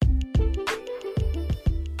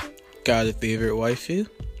Got a favorite waifu?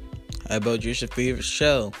 How about just a favorite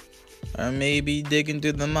show? Or maybe digging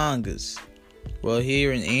through the mangas? Well,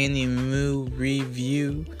 here in Anime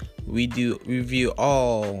Review, we do review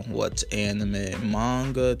all what's anime,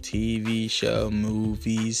 manga, TV show,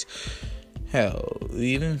 movies, hell,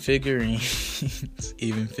 even figurines.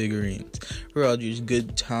 even figurines. We're all just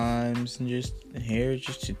good times and just here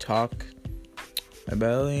just to talk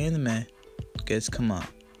about anime. Guys, come on.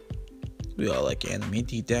 We all like anime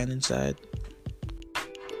deep down inside.